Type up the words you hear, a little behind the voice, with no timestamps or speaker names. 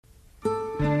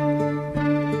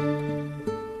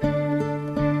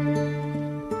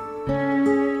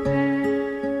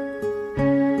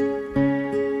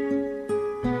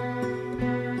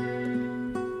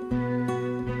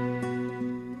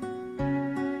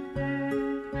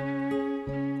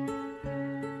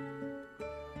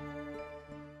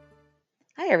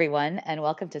everyone, and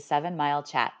welcome to 7 Mile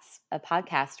Chats, a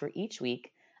podcast where each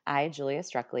week I, Julia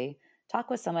Struckley, talk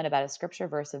with someone about a scripture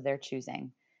verse of their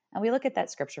choosing, and we look at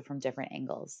that scripture from different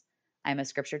angles. I'm a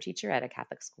scripture teacher at a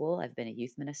Catholic school, I've been a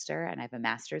youth minister, and I have a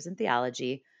master's in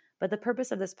theology. But the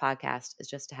purpose of this podcast is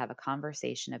just to have a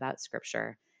conversation about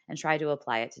scripture and try to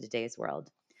apply it to today's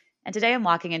world. And today I'm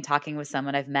walking and talking with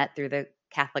someone I've met through the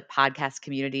Catholic podcast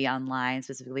community online,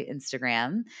 specifically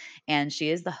Instagram. And she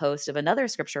is the host of another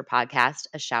scripture podcast,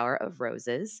 A Shower of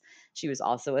Roses. She was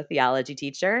also a theology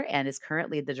teacher and is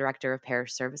currently the director of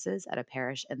parish services at a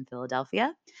parish in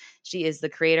Philadelphia. She is the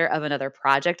creator of another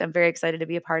project I'm very excited to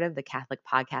be a part of, the Catholic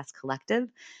Podcast Collective.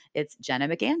 It's Jenna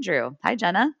McAndrew. Hi,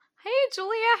 Jenna. Hey,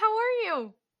 Julia, how are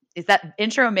you? Is that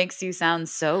intro makes you sound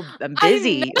so I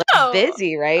busy,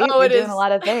 know. right? Oh, You're it doing a is.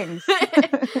 lot of things.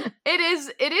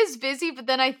 It is busy, but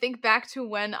then I think back to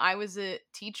when I was a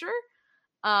teacher.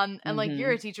 And like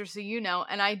you're hmm a teacher, so you know,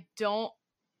 and I don't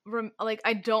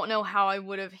I don't know how I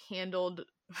would have handled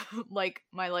like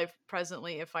my life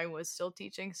presently if I was still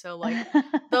teaching. So like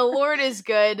the Lord is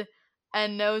good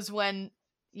and knows when,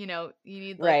 you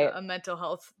need like Right. a mental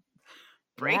health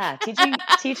break. Yeah,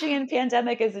 teaching in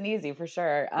pandemic isn't easy for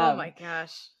sure. Oh my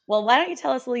gosh. Well, why don't you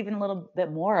tell us even a little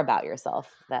bit more about yourself?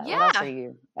 What else are Yeah.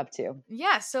 you up to?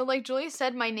 Yeah, so like Julia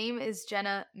said, my name is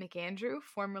Jenna McAndrew,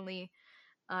 formerly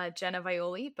Jenna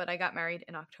Violi, but I got married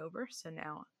in October, so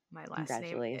now my last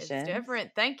name is Congratulations.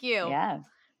 different. Thank you. Yeah.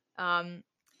 Um,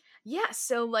 yeah,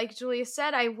 so like Julia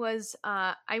said, I was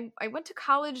I went to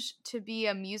college to be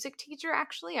a music teacher.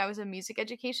 Actually, I was a music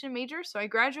education major, so I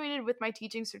graduated with my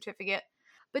teaching certificate.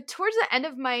 But towards the end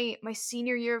of my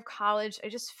senior year of college, I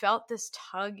just felt this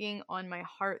tugging on my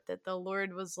heart that the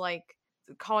Lord was like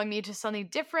calling me to something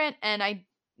different, and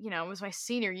it was my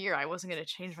senior year. I wasn't going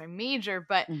to change my major,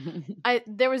 but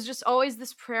there was just always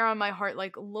this prayer on my heart,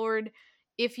 like, Lord,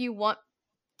 if you want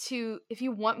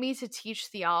me to teach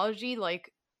theology,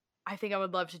 like, I think I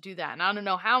would love to do that. And I don't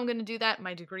know how I'm going to do that.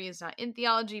 My degree is not in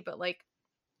theology, but like,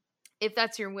 if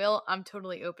that's your will, I'm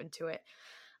totally open to it.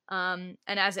 And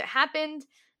as it happened,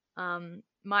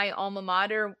 my alma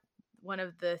mater, one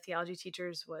of the theology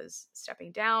teachers, was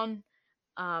stepping down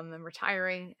and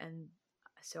retiring. And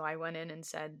so I went in and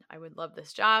said, I would love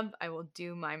this job. I will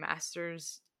do my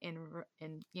master's in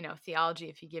theology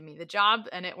if you give me the job.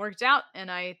 And it worked out.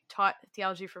 And I taught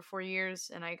theology for 4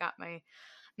 years, and I got my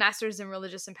master's in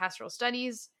religious and pastoral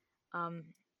studies. And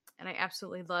I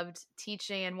absolutely loved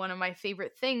teaching. And one of my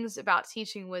favorite things about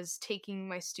teaching was taking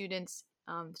my students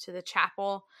to the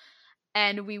chapel,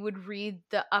 and we would read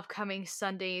the upcoming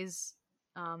Sunday's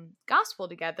gospel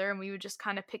together, and we would just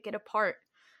kind of pick it apart.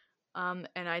 And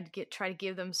I'd try to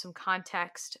give them some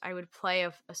context. I would play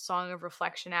a song of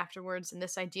reflection afterwards. And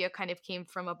this idea kind of came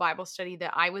from a Bible study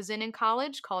that I was in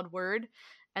college called Word.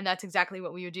 And that's exactly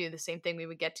what we would do. The same thing. We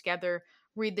would get together,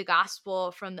 read the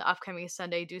gospel from the upcoming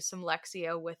Sunday, do some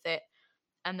Lectio with it,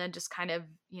 and then just kind of,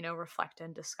 reflect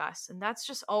and discuss. And that's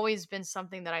just always been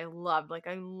something that I loved. Like,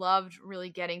 I loved really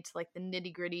getting to like the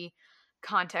nitty gritty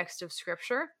context of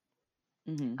scripture.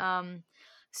 hmm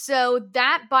So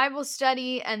that Bible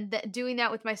study and doing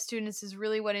that with my students is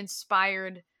really what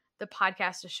inspired the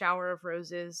podcast, A Shower of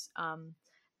Roses.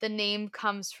 The name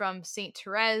comes from Saint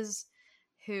Therese,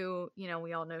 who,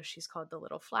 we all know she's called the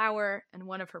Little Flower. And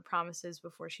one of her promises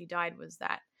before she died was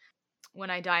that when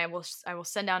I die, I will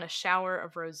send down a shower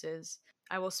of roses.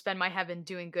 I will spend my heaven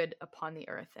doing good upon the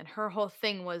earth. And her whole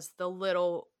thing was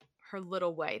her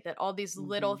little way, that all these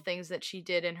little hmm things that she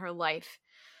did in her life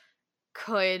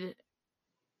could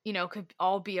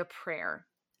all be a prayer.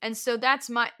 And so that's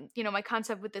my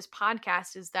concept with this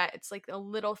podcast, is that it's like a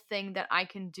little thing that I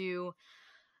can do,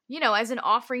 as an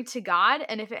offering to God.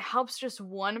 And if it helps just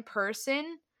one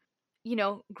person,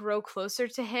 grow closer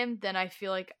to him, then I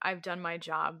feel like I've done my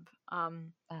job. Ah,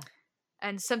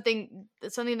 And something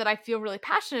that I feel really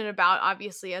passionate about,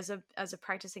 obviously, as a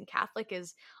practicing Catholic,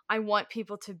 is I want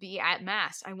people to be at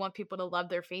Mass. I want people to love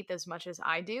their faith as much as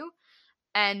I do.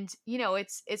 And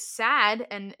it's sad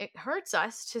and it hurts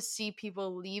us to see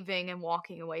people leaving and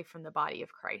walking away from the body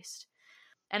of Christ.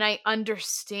 And I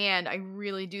understand, I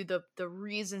really do, the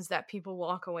reasons that people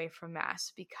walk away from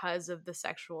Mass, because of the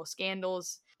sexual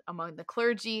scandals among the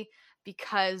clergy,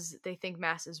 because they think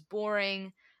Mass is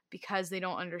boring, because they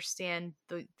don't understand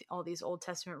all these Old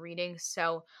Testament readings.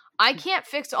 So I can't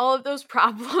fix all of those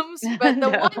problems, but no.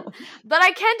 but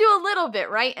I can do a little bit,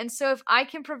 right? And so if I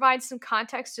can provide some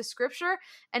context to scripture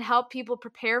and help people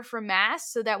prepare for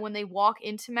Mass so that when they walk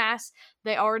into Mass,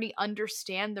 they already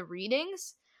understand the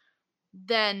readings,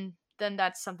 then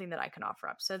that's something that I can offer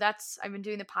up. So I've been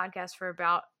doing the podcast for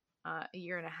about a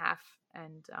year and a half,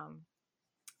 and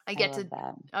I I get love to,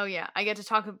 that. oh yeah, I get to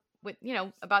talk with,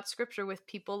 about scripture with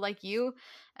people like you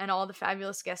and all the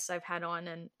fabulous guests I've had on.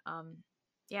 And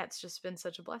yeah, it's just been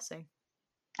such a blessing.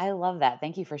 I love that.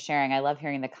 Thank you for sharing. I love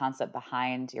hearing the concept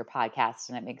behind your podcast,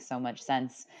 and it makes so much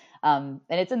sense. And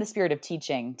it's in the spirit of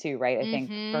teaching too, right? I think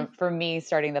Mm-hmm. for me,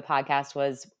 starting the podcast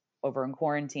was over in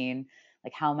quarantine.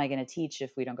 Like, how am I going to teach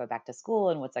if we don't go back to school,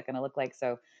 and what's that going to look like?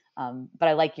 So, but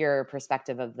I like your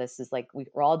perspective of this. Is like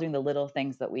we're all doing the little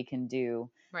things that we can do,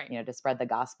 Right. to spread the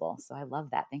gospel. So I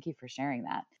love that. Thank you for sharing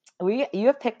that. You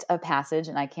have picked a passage,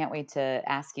 and I can't wait to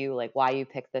ask you like why you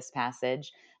picked this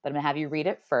passage, but I'm going to have you read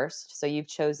it first. So you've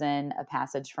chosen a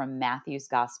passage from Matthew's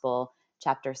Gospel,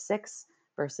 chapter 6,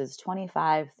 verses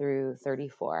 25 through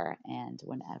 34. And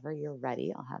whenever you're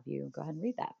ready, I'll have you go ahead and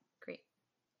read that. Great.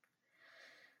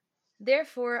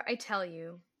 Therefore, I tell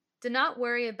you, do not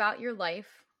worry about your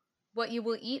life, what you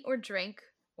will eat or drink,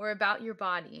 or about your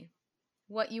body,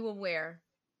 what you will wear.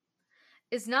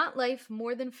 Is not life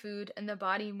more than food and the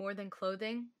body more than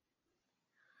clothing?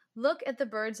 Look at the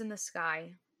birds in the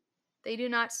sky. They do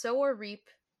not sow or reap,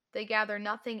 they gather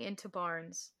nothing into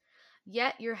barns.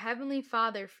 Yet your heavenly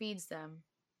Father feeds them.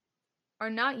 Are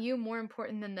not you more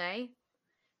important than they?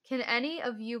 Can any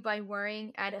of you, by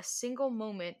worrying, add a single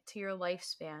moment to your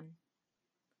lifespan?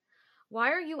 Why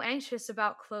are you anxious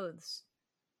about clothes?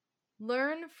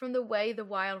 Learn from the way the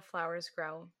wildflowers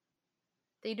grow.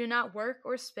 They do not work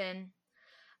or spin,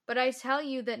 but I tell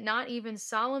you that not even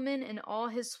Solomon in all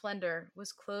his splendor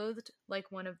was clothed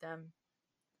like one of them.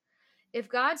 If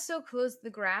God so clothes the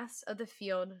grass of the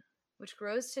field, which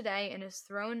grows today and is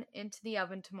thrown into the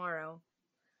oven tomorrow,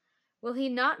 will he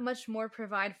not much more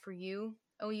provide for you,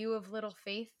 O you of little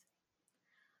faith?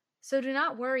 So do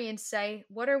not worry and say,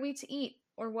 what are we to eat?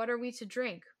 Or what are we to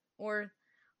drink? Or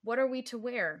what are we to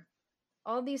wear?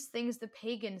 All these things the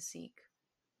pagans seek.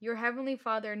 Your heavenly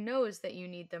Father knows that you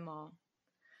need them all.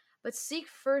 But seek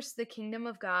first the kingdom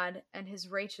of God and his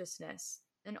righteousness,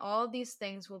 and all these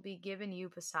things will be given you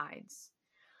besides.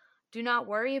 Do not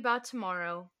worry about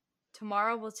tomorrow.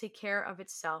 Tomorrow will take care of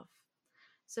itself.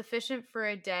 Sufficient for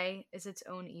a day is its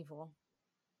own evil.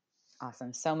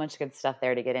 Awesome. So much good stuff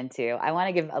there to get into. I want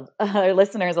to give our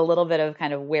listeners a little bit of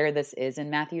kind of where this is in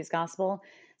Matthew's gospel.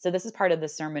 So, this is part of the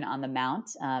Sermon on the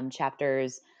Mount.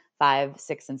 Chapters 5,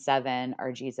 6, and 7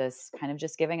 are Jesus kind of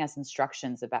just giving us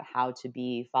instructions about how to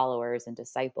be followers and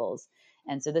disciples.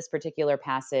 And so, this particular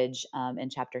passage in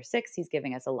chapter 6, he's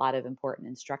giving us a lot of important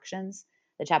instructions.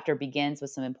 The chapter begins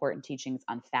with some important teachings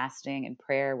on fasting and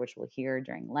prayer, which we'll hear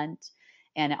during Lent,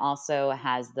 and it also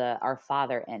has the Our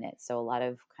Father in it, so a lot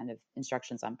of kind of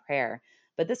instructions on prayer.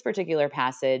 But this particular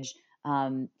passage,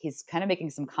 he's kind of making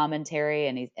some commentary,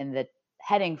 and the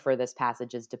heading for this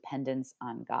passage is dependence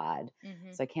on God.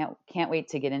 Mm-hmm. So I can't wait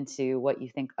to get into what you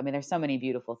think. I mean, there's so many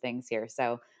beautiful things here.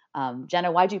 So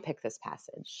Jenna, why'd you pick this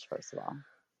passage first of all?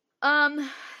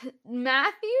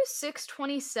 Matthew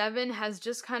 6:27 has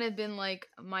just kind of been like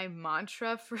my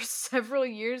mantra for several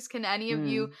years. Can any of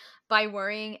you, Mm, by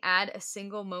worrying, add a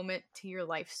single moment to your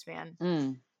lifespan?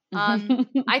 mm.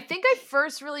 I think I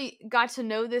first really got to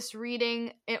know this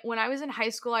reading when I was in high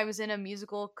school. I was in a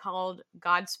musical called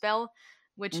Godspell,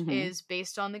 which Hmm. is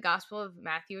based on the Gospel of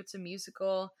Matthew. It's a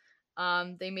musical.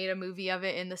 They made a movie of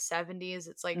it in the 70s.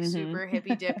 It's like Hmm. super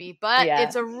hippy dippy, but Yeah.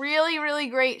 it's a really, really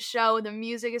great show. The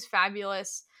music is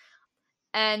fabulous.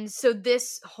 And so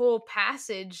this whole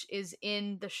passage is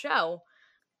in the show.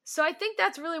 So I think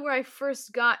that's really where I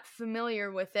first got familiar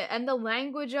with it. And the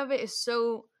language of it is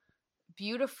so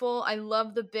beautiful. I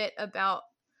love the bit about,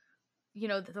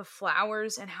 the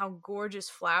flowers and how gorgeous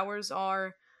flowers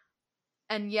are.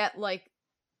 And yet, like,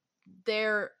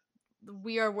 they're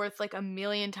we are worth like a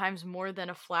million times more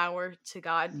than a flower to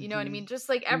God. You know what I Hmm. mean? Just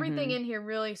like everything Hmm. in here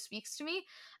really speaks to me.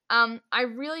 I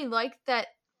really like that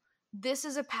this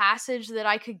is a passage that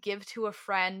I could give to a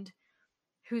friend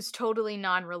who's totally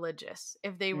non-religious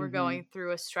if they were Hmm. going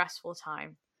through a stressful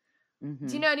time. Do you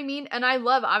Hmm. know what I mean? And I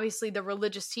love obviously the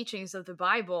religious teachings of the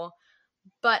Bible,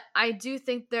 but I do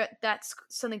think that that's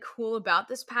something cool about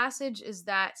this passage is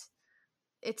that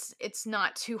it's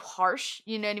not too harsh,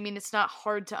 you know what I mean? It's not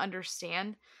hard to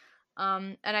understand.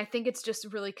 And I think it's just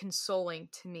really consoling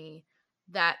to me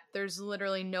that there's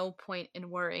literally no point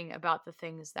in worrying about the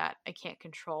things that I can't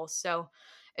control. So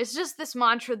it's just this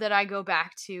mantra that I go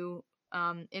back to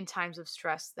in times of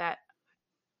stress that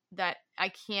I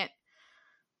can't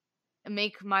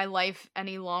make my life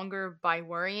any longer by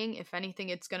worrying. If anything,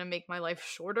 it's going to make my life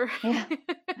shorter. Yeah.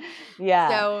 Yeah.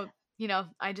 So,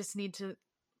 I just need to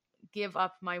give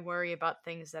up my worry about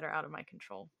things that are out of my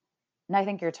control. And I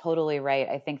think you're totally right.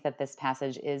 I think that this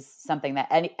passage is something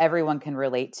that everyone can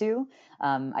relate to.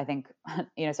 I think,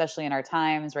 especially in our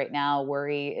times right now,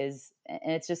 worry is,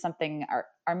 and it's just something, our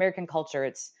American culture,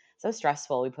 it's so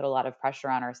stressful. We put a lot of pressure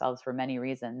on ourselves for many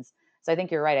reasons. So I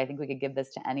think you're right. I think we could give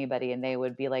this to anybody and they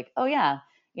would be like, oh, yeah,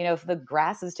 if the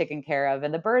grass is taken care of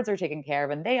and the birds are taken care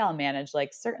of and they all manage,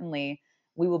 like, certainly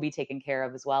we will be taken care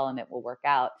of as well and it will work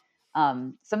out.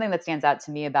 Something that stands out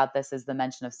to me about this is the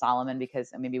mention of Solomon,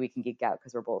 because maybe we can geek out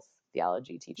because we're both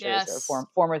theology teachers or Yes.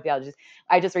 former theologians.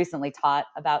 I just recently taught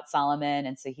about Solomon.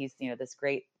 And so he's, this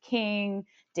great king,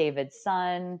 David's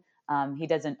son. He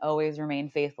doesn't always remain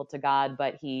faithful to God,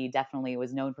 but he definitely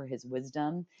was known for his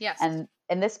wisdom. Yes. And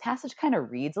this passage kind of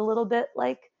reads a little bit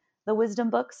like the wisdom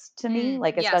books to me,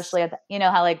 like yes. especially at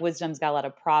how like wisdom's got a lot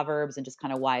of proverbs and just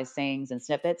kind of wise sayings and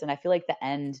snippets. And I feel like the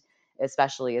end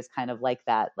especially is kind of like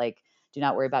that. Like, do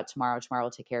not worry about tomorrow. Tomorrow will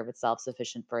take care of itself.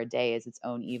 Sufficient for a day is its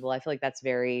own evil. I feel like that's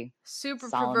very super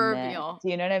Solomon. proverbial.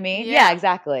 Do you know what I mean? Yeah,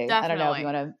 exactly. definitely.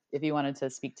 I don't know if you wanted to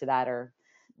speak to that or.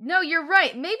 No, you're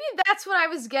right. Maybe that's what I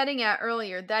was getting at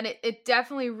earlier, that it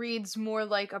definitely reads more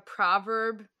like a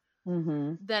proverb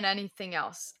than anything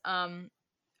else.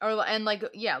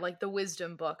 Like the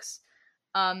wisdom books.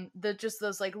 Just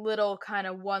those like little kind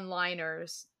of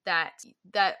one-liners that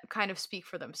kind of speak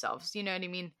for themselves. You know what I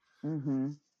mean?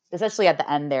 Especially at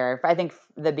the end there. I think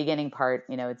the beginning part,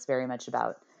 it's very much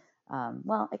about,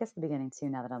 well, I guess the beginning too,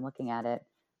 now that I'm looking at it.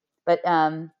 But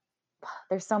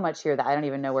there's so much here that I don't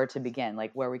even know where to begin,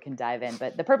 like where we can dive in.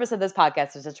 But the purpose of this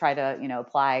podcast is to try to,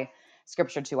 apply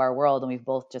scripture to our world. And we've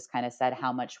both just kind of said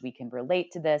how much we can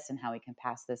relate to this and how we can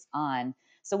pass this on.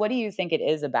 So what do you think it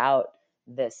is about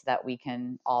this that we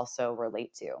can also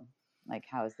relate to? Like,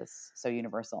 how is this so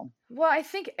universal? Well, I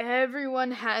think everyone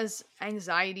has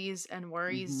anxieties and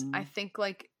worries. I think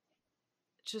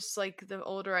just like the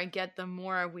older I get, the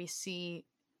more we see,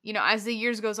 as the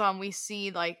years goes on, we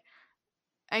see like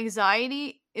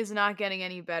anxiety is not getting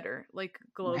any better, like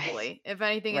globally. Right. If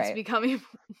anything, it's becoming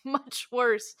much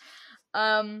worse.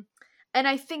 And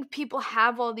I think people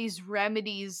have all these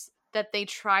remedies that they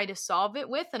try to solve it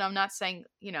with. And I'm not saying,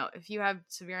 if you have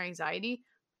severe anxiety,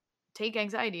 take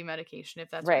anxiety medication if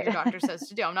that's what your doctor says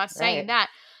to do. I'm not saying that.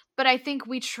 But I think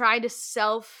we try to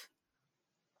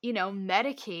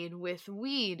medicate with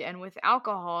weed and with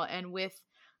alcohol and with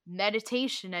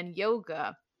meditation and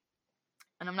yoga.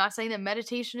 And I'm not saying that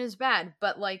meditation is bad,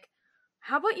 but like,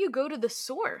 how about you go to the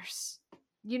source?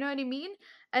 You know what I mean?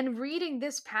 And reading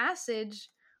this passage,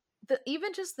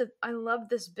 I love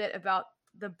this bit about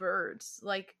the birds.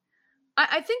 Like,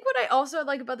 I think what I also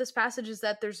like about this passage is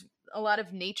that there's a lot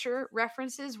of nature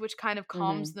references, which kind of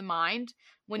calms the mind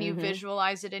when you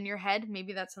visualize it in your head.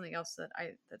 Maybe that's something else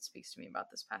that speaks to me about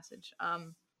this passage.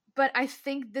 But I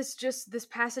think this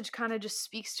passage kind of just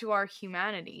speaks to our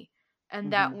humanity,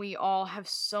 and that we all have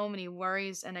so many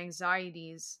worries and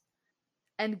anxieties,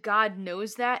 and God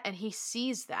knows that, and he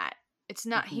sees that. It's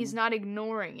not, he's not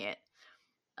ignoring it.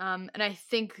 And I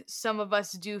think some of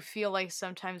us do feel like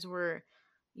sometimes we're,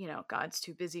 God's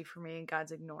too busy for me and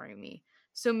God's ignoring me.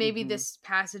 So maybe this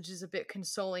passage is a bit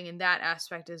consoling in that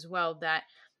aspect as well, that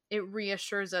it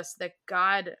reassures us that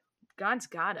God's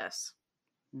got us.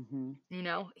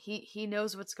 He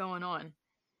knows what's going on.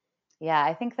 Yeah,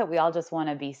 I think that we all just want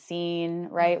to be seen,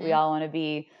 right? We all want to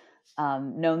be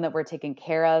known that we're taken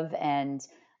care of. And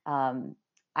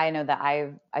I know that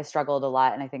I struggled a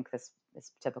lot, and I think this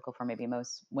is typical for maybe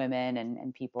most women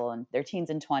and people in their teens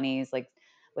and 20s, like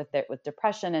with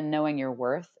depression and knowing your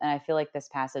worth. And I feel like this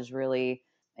passage really,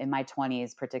 in my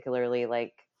 20s particularly,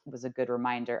 like was a good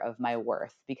reminder of my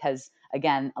worth, because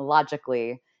again,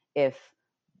 logically, if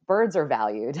birds are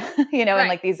valued, and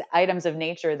like these items of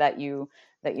nature that you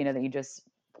just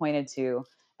pointed to,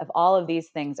 if all of these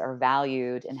things are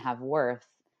valued and have worth,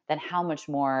 then how much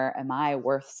more am I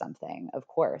worth something? Of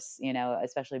course,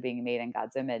 especially being made in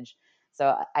God's image.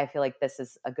 So I feel like this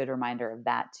is a good reminder of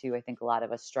that too. I think a lot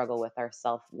of us struggle with our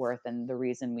self-worth, and the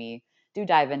reason we do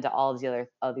dive into all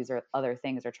these other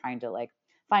things are trying to like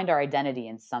find our identity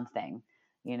in something,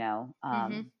 and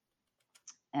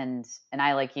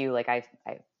I, like you, like I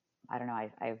don't know,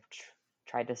 I've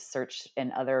tried to search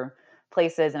in other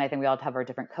places, and I think we all have our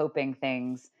different coping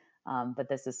things. But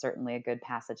this is certainly a good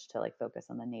passage to like focus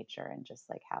on the nature and just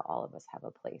like how all of us have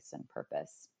a place and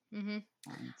purpose.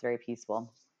 It's very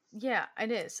peaceful. Yeah,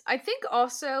 it is. I think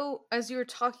also, as you were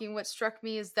talking, what struck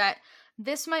me is that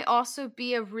this might also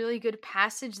be a really good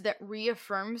passage that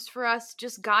reaffirms for us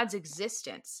just God's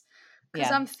existence. Because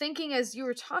I'm thinking, as you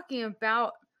were talking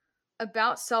about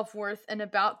self-worth and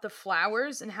about the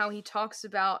flowers and how he talks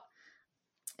about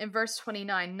in verse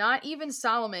 29, not even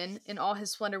Solomon in all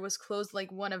his splendor was clothed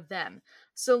like one of them.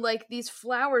 So like these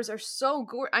flowers are so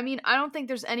gorgeous. I mean, I don't think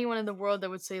there's anyone in the world that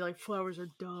would say like flowers are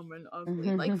dumb and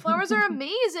ugly. Like flowers are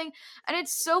amazing, and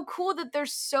it's so cool that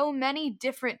there's so many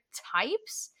different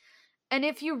types. And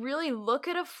if you really look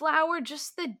at a flower,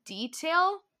 just the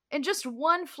detail in just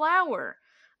one flower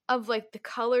of like the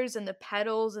colors and the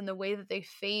petals and the way that they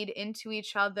fade into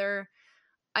each other.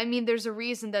 I mean, there's a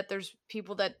reason that there's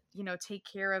people that, take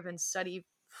care of and study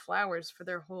flowers for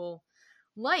their whole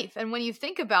life. And when you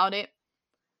think about it,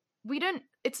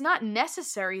 it's not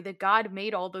necessary that God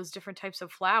made all those different types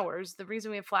of flowers. The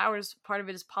reason we have flowers, part of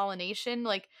it is pollination.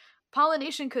 Like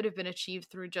pollination could have been achieved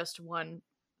through just one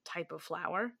type of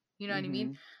flower. You know what I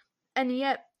mean? And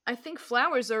yet, I think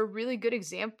flowers are a really good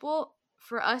example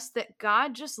for us that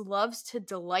God just loves to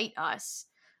delight us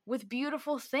with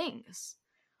beautiful things.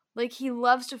 Like he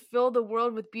loves to fill the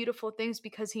world with beautiful things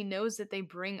because he knows that they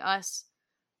bring us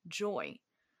joy.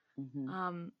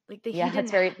 Like he Yeah, that's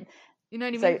didn't, very. you know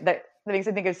what I So mean? that makes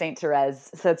me think of Saint Therese.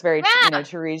 So it's very, Yeah.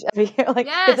 Therese. Like,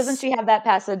 because doesn't Yes. she have that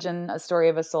passage in A Story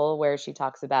of a Soul where she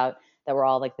talks about that we're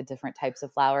all like the different types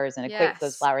of flowers and equates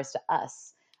those Yes. flowers to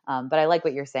us. But I like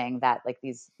what you're saying that like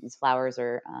these flowers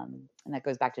are, and that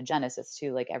goes back to Genesis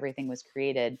too. Like everything was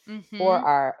created for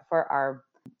Mm-hmm. our.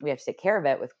 We have to take care of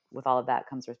it. With all of that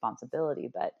comes responsibility.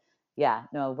 But yeah,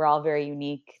 no, we're all very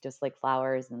unique, just like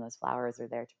flowers, and those flowers are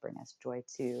there to bring us joy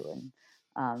too.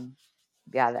 And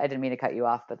yeah, I didn't mean to cut you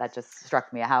off, but that just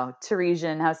struck me how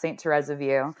Teresian, how Saint Therese of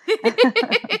you,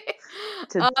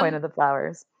 to the point of the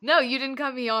flowers. No, you didn't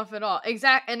cut me off at all.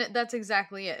 And that's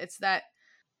exactly it. It's that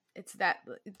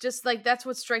just like that's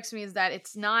what strikes me is that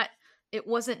it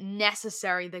wasn't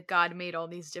necessary that God made all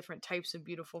these different types of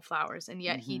beautiful flowers, and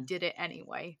yet he did it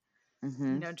anyway.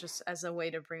 Just as a way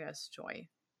to bring us joy.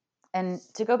 And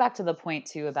to go back to the point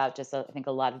too about just, I think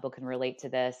a lot of people can relate to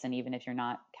this, and even if you're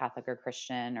not Catholic or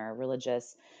Christian or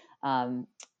religious,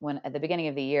 when at the beginning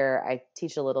of the year I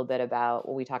teach a little bit about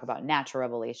what we talk about natural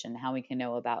revelation, how we can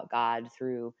know about God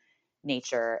through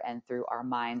nature and through our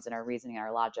minds and our reasoning and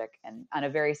our logic. And on a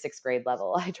very sixth grade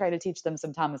level, I try to teach them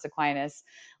some Thomas Aquinas,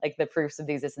 like the proofs of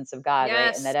the existence of God,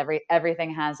 right? And Yes. that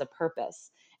everything has a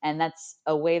purpose. And that's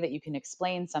a way that you can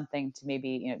explain something to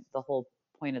maybe, the whole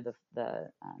point of the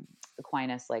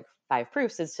Aquinas like five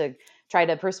proofs is to try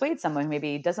to persuade someone who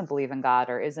maybe doesn't believe in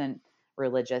God or isn't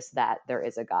religious that there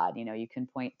is a God. You can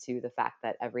point to the fact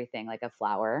that everything, like a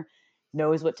flower,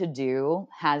 knows what to do,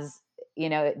 has,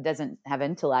 it doesn't have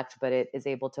intellect, but it is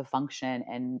able to function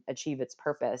and achieve its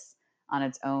purpose on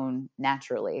its own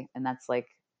naturally. And that's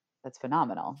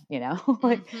phenomenal,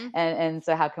 like, and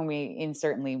so how can we, and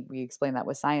certainly we explain that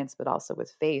with science, but also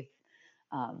with faith.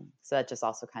 So that just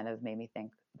also kind of made me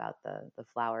think about the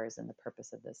flowers and the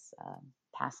purpose of this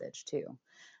passage too,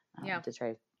 to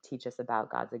try to teach us about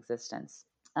God's existence.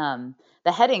 The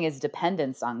heading is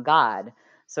dependence on God.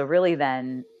 So really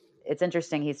then it's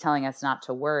interesting. He's telling us not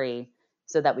to worry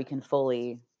so that we can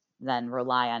fully then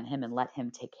rely on him and let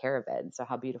him take care of it. And so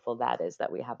how beautiful that is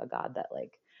that we have a God that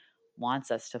like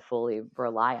wants us to fully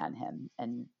rely on him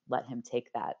and let him take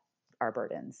our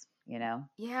burdens, Yeah.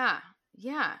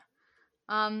 Yeah.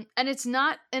 And it's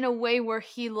not in a way where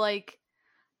he loves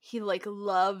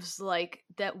like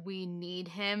that we need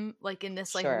him like in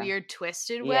this like Sure. weird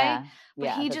twisted way, Yeah. but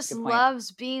Yeah. he That's a just good point.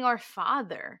 loves being our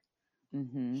father.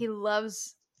 Mm-hmm. He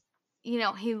loves,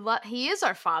 he is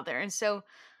our father, and so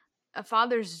a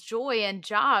father's joy and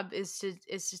job is to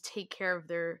take care of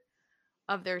their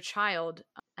child,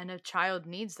 and a child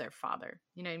needs their father.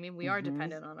 You know what I mean? We are Mm-hmm.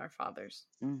 dependent on our fathers.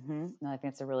 Mm-hmm. No, I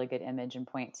think it's a really good image and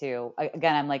point too.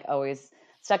 Again, I'm like always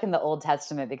stuck in the Old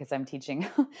Testament because I'm teaching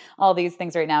all these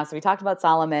things right now. So we talked about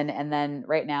Solomon, and then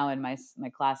right now in my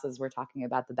classes we're talking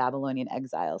about the Babylonian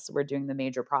exile. So we're doing the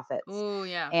major prophets, Oh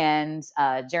yeah. and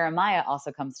Jeremiah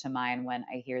also comes to mind when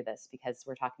I hear this because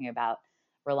we're talking about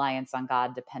reliance on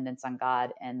God, dependence on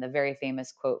God, and the very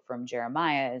famous quote from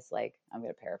Jeremiah is like, I'm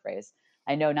going to paraphrase.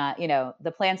 I know not,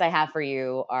 the plans I have for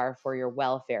you are for your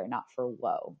welfare, not for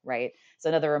woe, right? So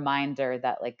another reminder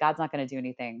that like God's not going to do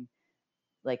anything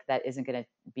like that isn't going to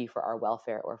be for our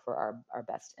welfare or for our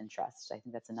best interest. I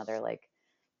think that's another like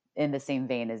in the same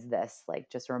vein as this, like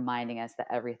just reminding us that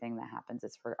everything that happens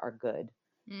is for our good,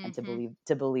 and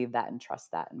to believe that and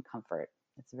trust that and comfort.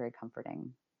 It's a very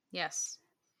comforting Yes.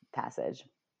 passage.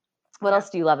 What Yeah. else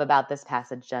do you love about this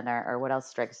passage, Jenna, or what else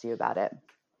strikes you about it?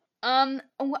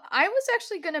 I was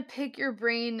actually gonna pick your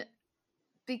brain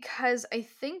because I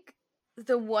think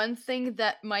the one thing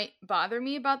that might bother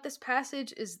me about this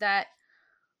passage is that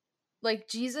like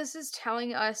Jesus is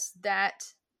telling us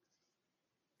that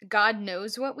God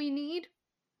knows what we need,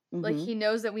 Like, Mm-hmm. he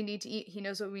knows that we need to eat, he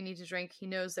knows what we need to drink, he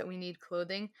knows that we need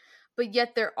clothing. But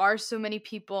yet there are so many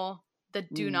people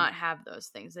that do Mm. not have those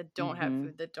things, that don't have Mm-hmm.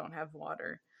 food, that don't have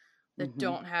water, that Mm-hmm.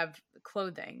 don't have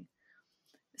clothing.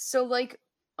 So, like,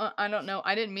 I don't know,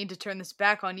 I didn't mean to turn this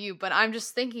back on you, but I'm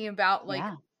just thinking about, like,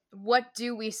 Yeah. what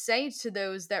do we say to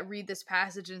those that read this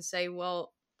passage and say,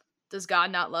 well, does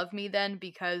God not love me then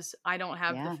because Yeah. I don't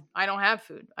have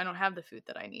food. I don't have the food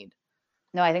that I need.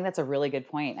 No, I think that's a really good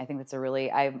point. I think that's a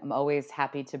really I'm always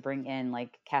happy to bring in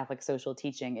like Catholic social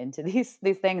teaching into these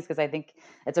things because I think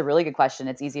it's a really good question.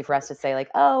 It's easy for us to say like,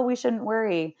 "Oh, we shouldn't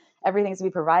worry. Everything's to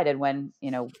be provided," when,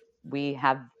 we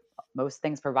have most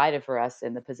things provided for us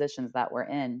in the positions that we're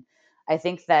in. I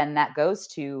think then that goes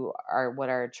to our what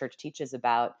our church teaches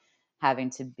about having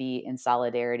to be in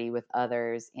solidarity with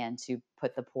others and to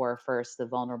put the poor first, the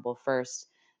vulnerable first,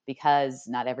 because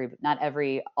not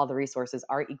every all the resources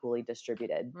are equally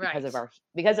distributed because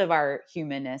Right. of our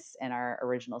humanness and our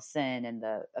original sin and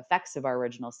the effects of our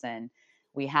original sin.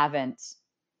 We haven't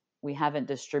we haven't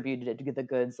distributed the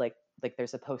goods like they're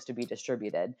supposed to be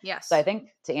distributed. So I Yes. think,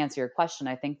 to answer your question,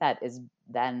 I think that is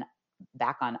then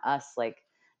back on us, like,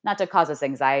 not to cause us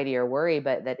anxiety or worry,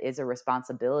 but that is a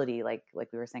responsibility, like we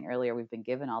were saying earlier. We've been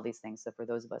given all these things, so for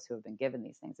those of us who have been given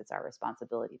these things, it's our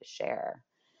responsibility to share.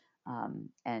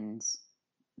 And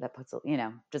that puts,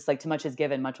 just like too much is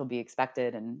given, much will be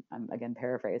expected. And I'm again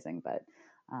paraphrasing, but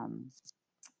um,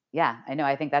 yeah, I know.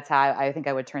 I think that's how I think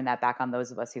I would turn that back on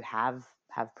those of us who have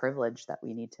privilege, that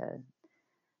we need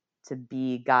to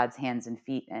be God's hands and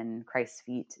feet and Christ's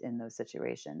feet in those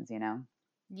situations.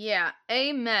 Yeah.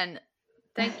 Amen.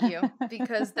 Thank you.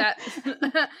 Because that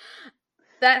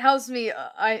that helps me,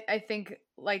 I think,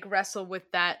 like, wrestle with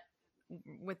that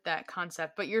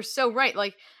concept. But you're so right.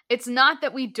 Like, it's not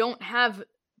that we don't have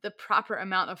the proper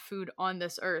amount of food on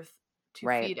this earth to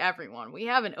Right, feed everyone. We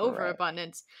have an right,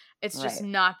 overabundance. It's just right.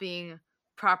 not being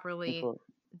properly Equal,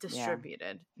 yeah,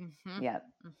 distributed. Mhm. yeah,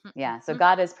 Mhm. yeah. So Mhm.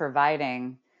 God is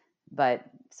providing, but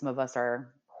some of us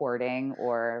are hoarding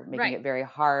or making Right. it very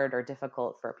hard or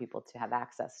difficult for people to have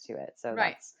access to it. So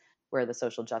Right. that's where the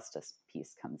social justice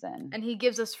piece comes in. And he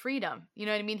gives us freedom. You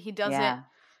know what I mean? Yeah,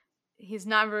 He's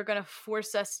never going to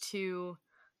force us to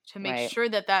make right, sure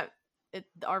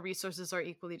our resources are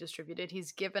equally distributed.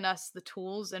 He's given us the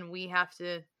tools, and we have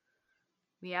to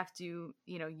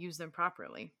use them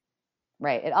properly.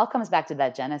 right. It all comes back to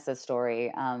that Genesis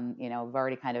story. We've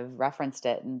already kind of referenced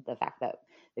it, and the fact that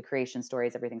the creation story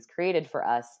is everything's created for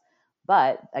us.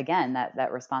 But again,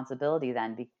 that responsibility,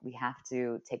 then we have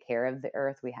to take care of the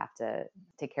earth. We have to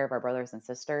take care of our brothers and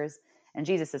sisters. And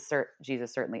Jesus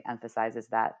certainly emphasizes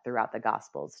that throughout the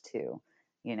Gospels too.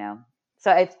 You know,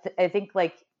 so I think,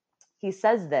 like, he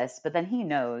says this, but then he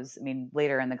knows. I mean,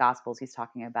 later in the Gospels, he's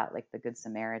talking about like the Good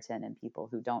Samaritan and people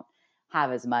who don't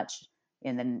have as much,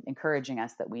 and then encouraging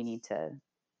us that we need to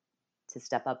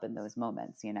step up in those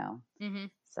moments. Hmm.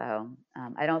 So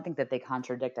I don't think that they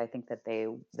contradict. I think that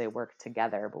they work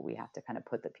together, but we have to kind of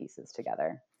put the pieces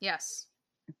together. Yes.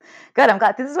 Good. I'm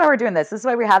glad. This is why we're doing this. This is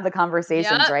why we have the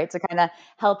conversations, Yeah. right? To kind of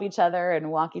help each other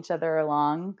and walk each other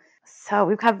along. So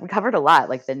we covered a lot,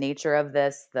 like the nature of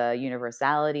this, the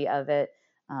universality of it.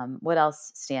 What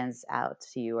else stands out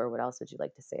to you, or what else would you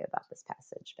like to say about this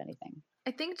passage, if anything?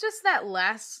 I think just that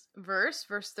last verse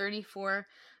 34,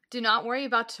 do not worry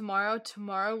about tomorrow.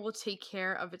 Tomorrow will take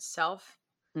care of itself.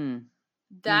 Mm.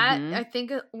 That, Mm-hmm. I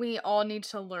think, we all need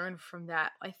to learn from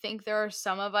that. I think there are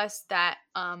some of us that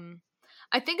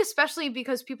I think, especially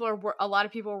because a lot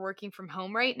of people are working from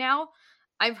home right now.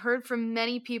 I've heard from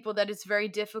many people that it's very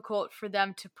difficult for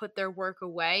them to put their work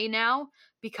away now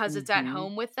because it's at Mm-hmm.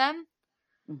 home with them.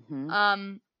 Mm-hmm.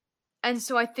 Um and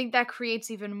so I think that creates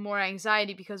even more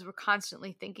anxiety because we're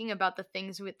constantly thinking about the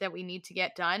things that we need to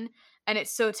get done, and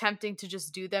it's so tempting to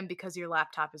just do them because your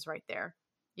laptop is right there.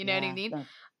 You know what I Yeah. mean?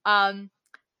 Um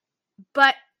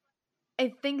but I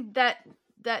think that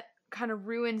kind of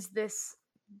ruins this,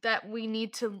 that we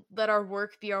need to let our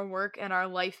work be our work and our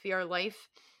life be our life.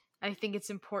 I think it's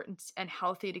important and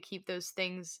healthy to keep those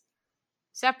things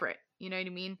separate. You know what I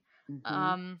mean? Mm-hmm.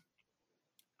 Um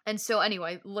and so,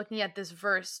 anyway, looking at this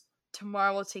verse,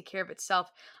 tomorrow will take care of itself.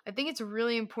 I think it's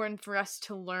really important for us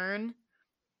to learn,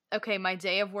 okay, my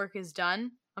day of work is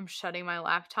done. I'm shutting my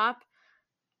laptop,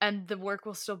 and the work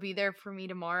will still be there for me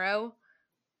tomorrow.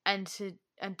 And to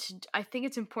I think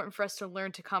it's important for us to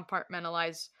learn to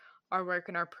compartmentalize our work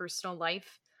and our personal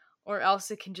life, or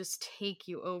else it can just take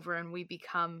you over and we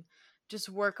become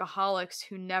just workaholics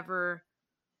who never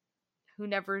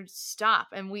stop,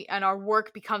 and our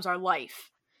work becomes our life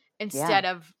Yeah. instead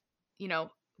of, you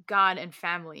know God and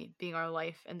family being our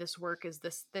life. And this work is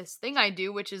this thing I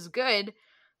do, which is good,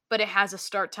 but it has a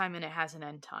start time and it has an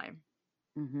end time.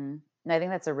 Mm-hmm. And I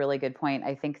think that's a really good point.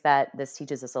 I think that this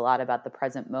teaches us a lot about the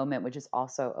present moment, which is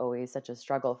also always such a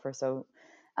struggle for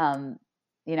um,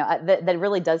 that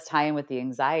really does tie in with the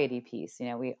anxiety piece.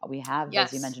 We have, as you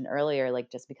Yes. mentioned earlier,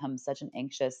 like just become such an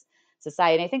anxious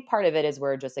society. And I think part of it is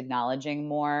we're just acknowledging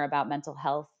more about mental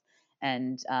health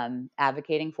and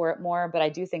advocating for it more. But I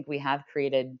do think we have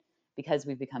created, because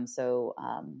we've become so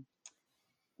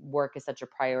work is such a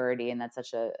priority, and that's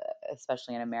such a,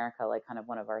 especially in America, like kind of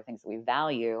one of our things that we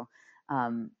value.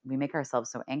 We make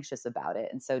ourselves so anxious about it,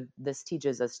 and so this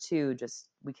teaches us to just,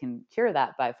 we can cure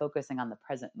that by focusing on the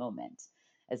present moment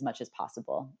as much as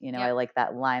possible. I Yep. like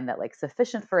that line that like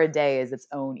sufficient for a day is its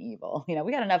own evil.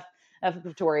 We got enough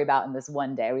to worry about in this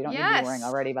one day. We don't need to be worrying Yes.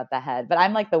 already about the head. But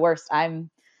I'm like the worst.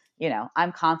 I'm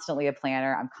constantly a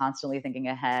planner. I'm constantly thinking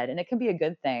ahead, and it can be a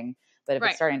good thing, but if it's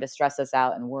Right. starting to stress us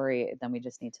out and worry, then we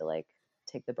just need to like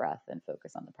take the breath and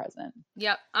focus on the present.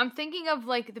 Yep. I'm thinking of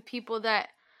like the people that,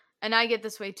 and I get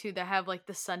this way too, that have like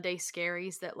the Sunday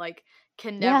scaries that like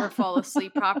can never Yeah. fall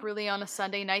asleep properly on a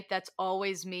Sunday night. That's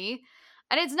always me.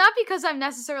 And it's not because I'm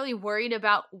necessarily worried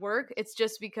about work. It's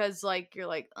just because like you're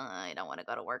like, I don't want to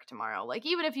go to work tomorrow. Like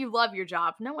even if you love your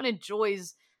job, no one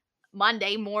enjoys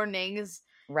Monday mornings.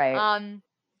 Right. Um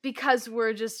because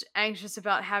we're just anxious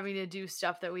about having to do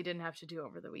stuff that we didn't have to do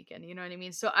over the weekend. You know what I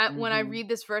mean? So when I Hmm. read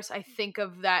this verse, I think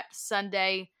of that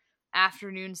Sunday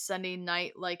afternoon, Sunday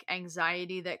night like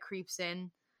anxiety that creeps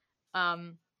in.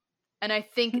 Um and I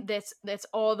think that's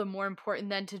all the more important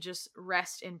than to just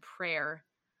rest in prayer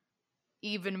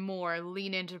even more,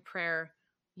 lean into prayer,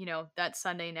 that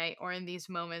Sunday night or in these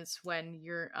moments when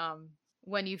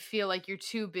you feel like you're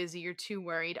too busy, you're too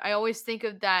worried. I always think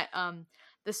of that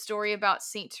the story about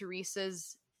Saint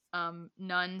Teresa's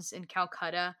nuns in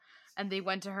Calcutta, and they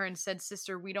went to her and said,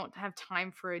 "Sister, we don't have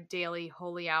time for a daily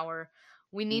holy hour.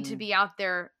 We need to Mm. be out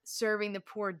there serving the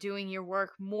poor, doing your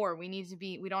work more. We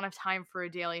don't have time for a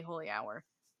daily holy hour."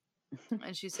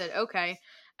 And she said, "Okay."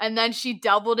 And then she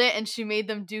doubled it and she made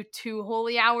them do 2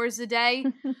 holy hours a day.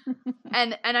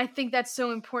 And I think that's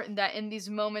so important that in these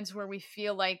moments where we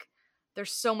feel like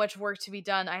there's so much work to be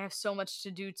done, I have so much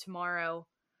to do tomorrow.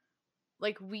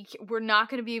 Like we're not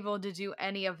going to be able to do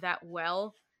any of that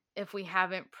well if we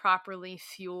haven't properly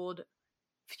fueled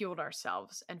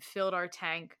ourselves and filled our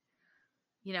tank,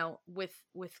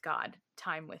 with God,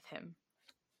 time with him.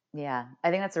 Yeah,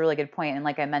 I think that's a really good point. And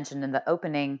like I mentioned in the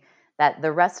opening, that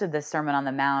the rest of the Sermon on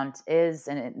the Mount is,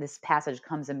 and this passage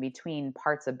comes in between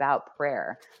parts about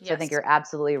prayer. So I think Yes. you're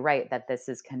absolutely right that this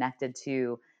is connected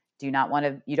to, you don't want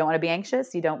to be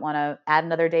anxious. You don't want to add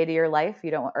another day to your life.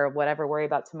 You don't, or whatever, worry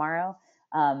about tomorrow.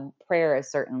 Prayer is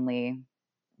certainly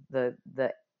the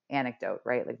anecdote,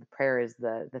 right? Like the prayer is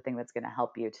the thing that's going to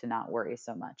help you to not worry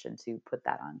so much and to put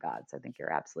that on God. So I think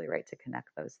you're absolutely right to connect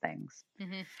those things.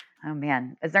 Mhm. Oh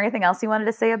man, is there anything else you wanted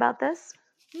to say about this?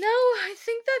 No, I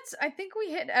think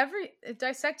we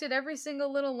dissected every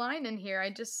single little line in here.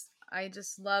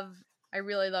 I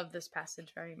really love this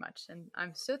passage very much, and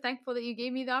I'm so thankful that you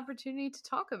gave me the opportunity to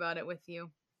talk about it with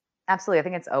you. Absolutely. I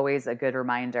think it's always a good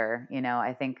reminder.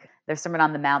 I think there's Sermon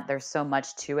on the Mount. There's so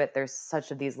much to it. There's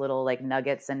such of these little like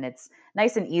nuggets, and it's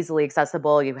nice and easily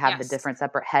accessible. You have the Yes. different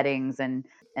separate headings, and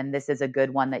this is a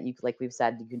good one that you, like we've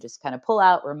said, you can just kind of pull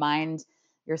out, remind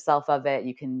yourself of it.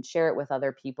 You can share it with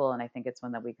other people, and I think it's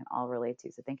one that we can all relate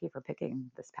to. So thank you for picking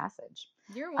this passage.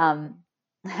 You're Um,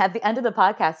 welcome. at the end of the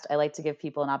podcast, I like to give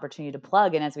people an opportunity to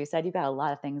plug. And as we said, you've got a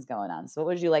lot of things going on. So what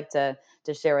would you like to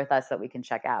share with us that we can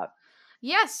check out?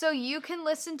 Yeah, so you can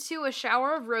listen to A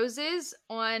Shower of Roses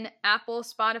on Apple,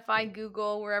 Spotify,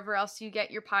 Google, wherever else you get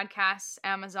your podcasts,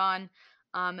 Amazon.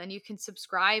 And you can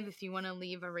subscribe if you want to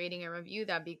leave a rating or review.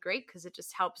 That'd be great because it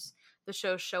just helps the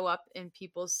show show up in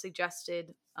people's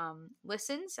suggested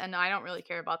listens. And I don't really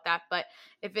care about that, but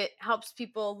if it helps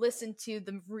people listen to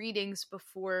the readings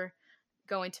before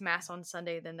going to mass on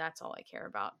Sunday, then that's all I care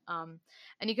about. And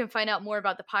you can find out more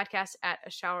about the podcast at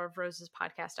a shower of roses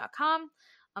podcast.com.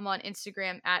 I'm on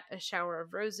Instagram at a shower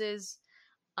of roses.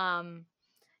 Um,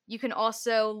 you can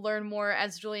also learn more,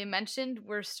 as Julia mentioned,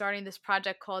 we're starting this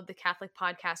project called the Catholic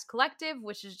Podcast Collective,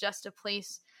 which is just a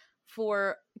place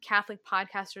for Catholic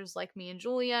podcasters like me and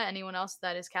Julia, anyone else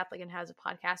that is Catholic and has a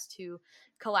podcast, to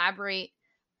collaborate,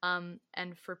 and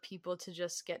for people to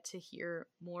just get to hear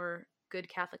more good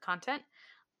Catholic content.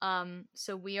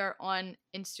 So we are on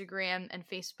Instagram and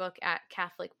Facebook at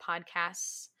Catholic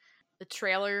Podcasts. The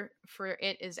trailer for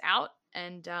it is out,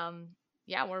 and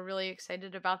yeah, we're really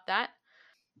excited about that.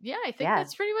 Yeah, I think Yeah,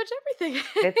 that's pretty much everything.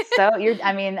 it's so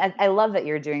I mean, I love that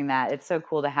you're doing that. It's so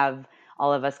cool to have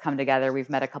all of us come together.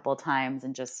 We've met a couple of times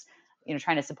and just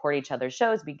trying to support each other's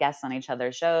shows, be guests on each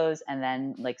other's shows, and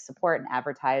then like support and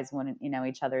advertise when,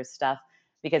 each other's stuff,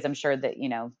 because I'm sure that,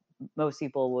 most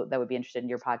people that would be interested in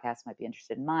your podcast might be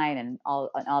interested in mine, and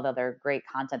all the other great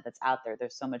content that's out there.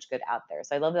 There's so much good out there.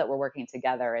 So I love that we're working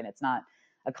together and it's not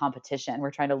a competition.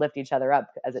 We're trying to lift each other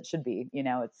up, as it should be.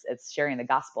 It's sharing the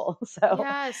gospel. So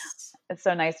Yes. it's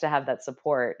so nice to have that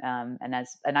support. And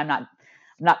I'm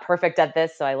not perfect at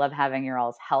this, so I love having your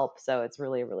all's help. So it's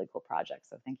really a really cool project.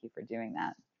 So thank you for doing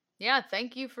that. Yeah,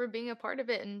 thank you for being a part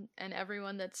of it, and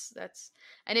everyone that's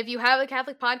and if you have a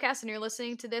Catholic podcast and you're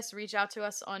listening to this, reach out to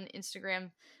us on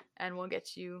Instagram and we'll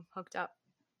get you hooked up.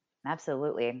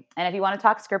 Absolutely. And if you want to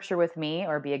talk scripture with me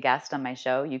or be a guest on my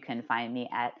show, you can find me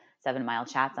at 7 Mile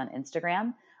Chats on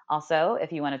Instagram. Also,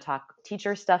 if you want to talk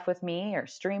teacher stuff with me or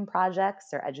stream projects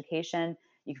or education,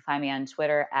 you can find me on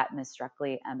Twitter at Ms.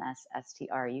 Struckley,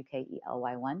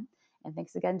 MSSTRUKELY1. And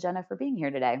thanks again, Jenna, for being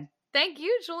here today. Thank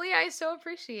you, Julia. I so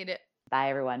appreciate it. Bye,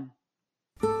 everyone.